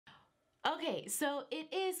Okay, so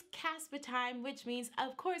it is CASPA time, which means,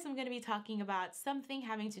 of course, I'm going to be talking about something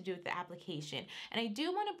having to do with the application. And I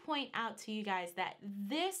do want to point out to you guys that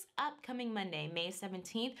this upcoming Monday, May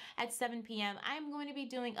 17th at 7 p.m., I'm going to be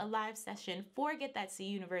doing a live session for Get That C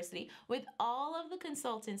University with all of the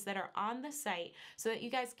consultants that are on the site so that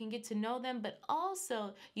you guys can get to know them, but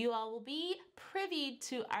also you all will be privy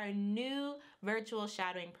to our new virtual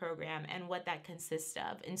shadowing program and what that consists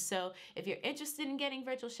of. And so if you're interested in getting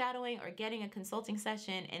virtual shadowing or getting a consulting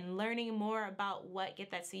session and learning more about what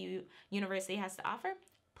Get That CU University has to offer,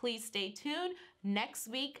 please stay tuned next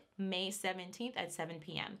week, May 17th at 7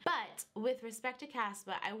 p.m. But with respect to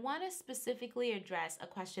CASPA, I want to specifically address a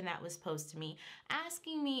question that was posed to me,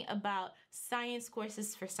 asking me about science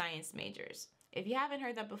courses for science majors. If you haven't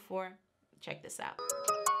heard that before, check this out.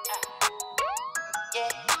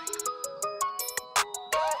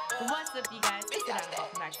 What's up, you guys? It's Adanna.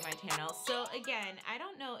 Welcome back to my channel. So again, I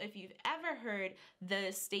don't know if you've ever heard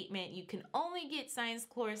the statement, you can only get science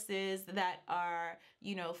courses that are,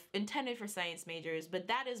 intended for science majors, but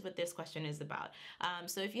that is what this question is about.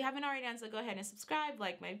 So if you haven't already done so, go ahead and subscribe,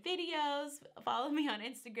 like my videos, follow me on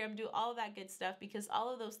Instagram, do all that good stuff, because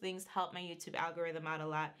all of those things help my YouTube algorithm out a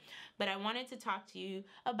lot. But I wanted to talk to you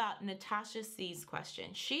about Natasha C's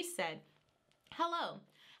question. She said, "Hello.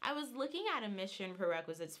 I was looking at admission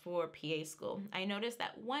prerequisites for PA school. I noticed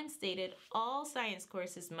that one stated all science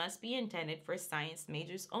courses must be intended for science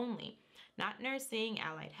majors only, not nursing,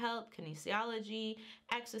 allied health, kinesiology,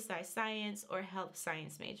 exercise science, or health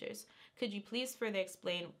science majors. Could you please further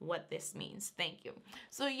explain what this means? Thank you."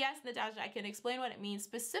 So yes, Natasha, I can explain what it means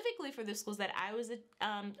specifically for the schools that I was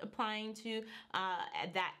applying to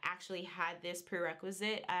that actually had this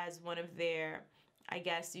prerequisite as one of their, I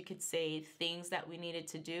guess you could say, things that we needed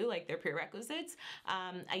to do, like their prerequisites.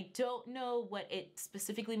 I don't know what it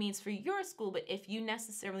specifically means for your school, but if you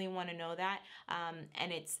necessarily want to know that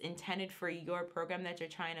and it's intended for your program that you're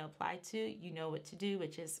trying to apply to, you know what to do,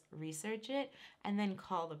 which is research it and then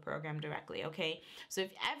call the program directly, okay? So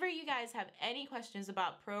if ever you guys have any questions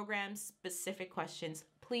about program-specific questions,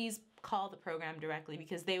 please call the program directly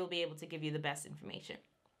because they will be able to give you the best information.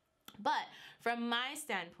 But from my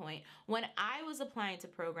standpoint, when I was applying to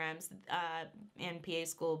programs in PA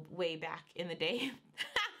school way back in the day,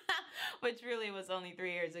 which really was only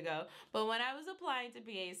 3 years ago, but when I was applying to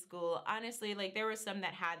PA school, honestly, like there were some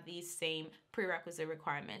that had these same prerequisite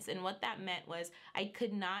requirements. And what that meant was I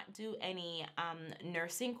could not do any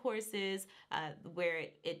nursing courses where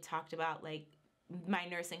it talked about like my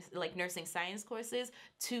nursing science courses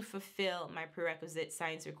to fulfill my prerequisite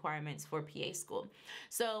science requirements for PA school.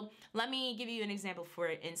 So let me give you an example. For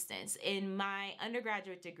instance, in my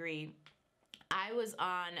undergraduate degree, I was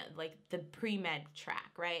on like the pre-med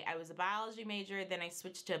track, right? I was a biology major, then I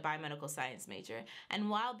switched to a biomedical science major. And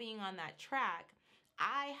while being on that track,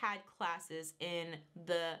 I had classes in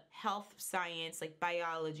the health science, like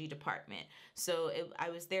biology department. So I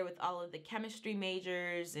was there with all of the chemistry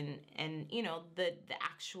majors and the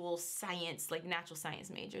actual science, like natural science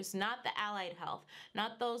majors, not the allied health,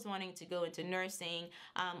 not those wanting to go into nursing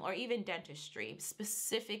or even dentistry,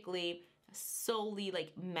 specifically solely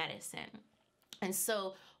like medicine. And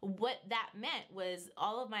so what that meant was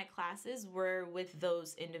all of my classes were with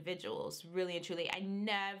those individuals, really and truly. I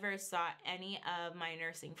never saw any of my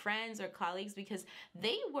nursing friends or colleagues because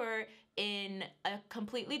they were in a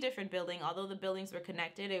completely different building. Although the buildings were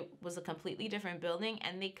connected, it was a completely different building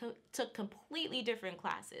and they took completely different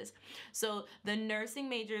classes. So the nursing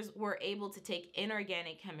majors were able to take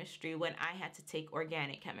inorganic chemistry when I had to take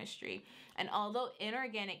organic chemistry. And although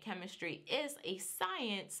inorganic chemistry is a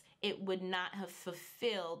science, it would not have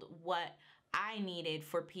fulfilled what I needed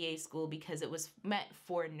for PA school because it was meant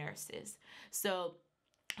for nurses. So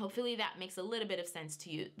hopefully that makes a little bit of sense to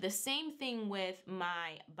you. The same thing with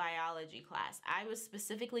my biology class. I was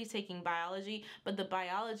specifically taking biology, but the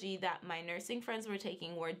biology that my nursing friends were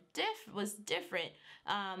taking was different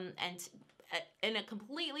and in a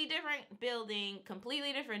completely different building,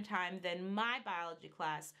 completely different time than my biology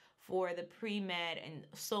class for the pre-med and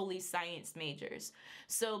solely science majors.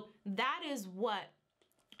 So that is what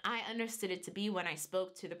I understood it to be when I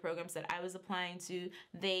spoke to the programs that I was applying to.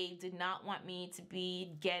 They did not want me to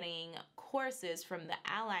be getting courses from the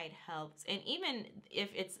allied health. And even if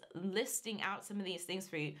it's listing out some of these things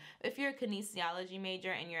for you, if you're a kinesiology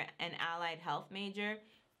major and you're an allied health major,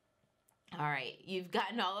 all right, you've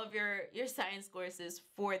gotten all of your science courses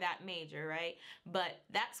for that major, right? But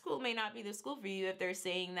that school may not be the school for you if they're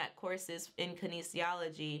saying that courses in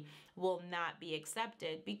kinesiology will not be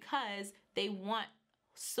accepted because they want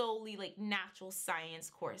solely like natural science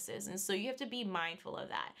courses. And so you have to be mindful of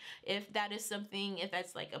that. If that is something, if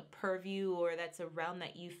that's like a purview or that's a realm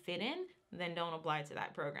that you fit in, then don't apply to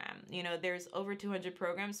that program. You know, there's over 200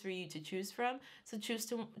 programs for you to choose from. So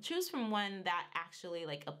choose from one that actually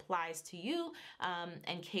like applies to you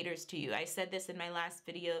and caters to you. I said this in my last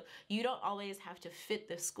video. You don't always have to fit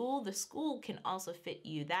the school. The school can also fit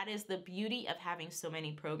you. That is the beauty of having so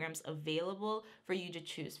many programs available for you to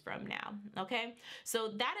choose from now. Okay, so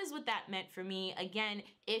that is what that meant for me. Again,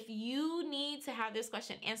 if you need to have this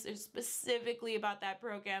question answered specifically about that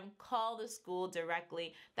program, call the school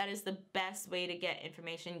directly. That is the best way to get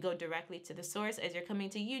information. Go directly to the source. As you're coming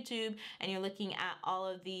to YouTube and you're looking at all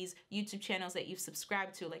of these YouTube channels that you've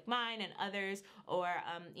subscribed to, like mine and others, or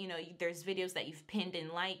you know, there's videos that you've pinned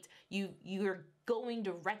and liked, you're going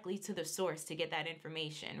directly to the source to get that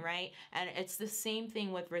information, right? And it's the same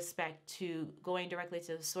thing with respect to going directly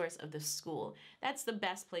to the source of the school. That's the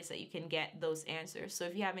best place that you can get those answers. So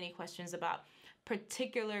if you have any questions about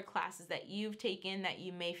particular classes that you've taken that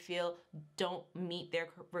you may feel don't meet their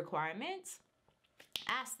requirements,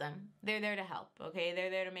 ask them. They're there to help, okay? They're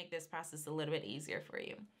there to make this process a little bit easier for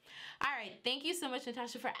you. All right, thank you so much,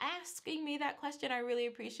 Natasha, for asking me that question. I really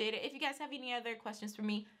appreciate it. If you guys have any other questions for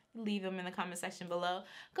me, leave them in the comment section below.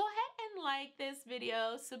 Go ahead and like this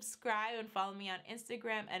video, subscribe, and follow me on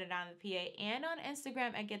Instagram at AdannaThePA and on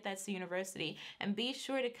Instagram at Get That's University. And be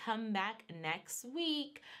sure to come back next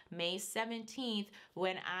week, May 17th,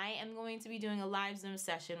 when I am going to be doing a live Zoom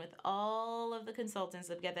session with all of the consultants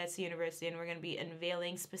of Get That's University, and we're going to be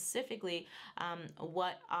unveiling specifically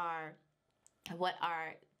what our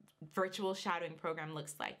virtual shadowing program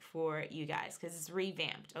looks like for you guys, because it's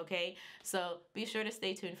revamped. Okay, so be sure to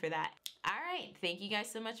stay tuned for that. All right, thank you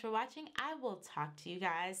guys so much for watching. I will talk to you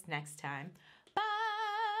guys next time.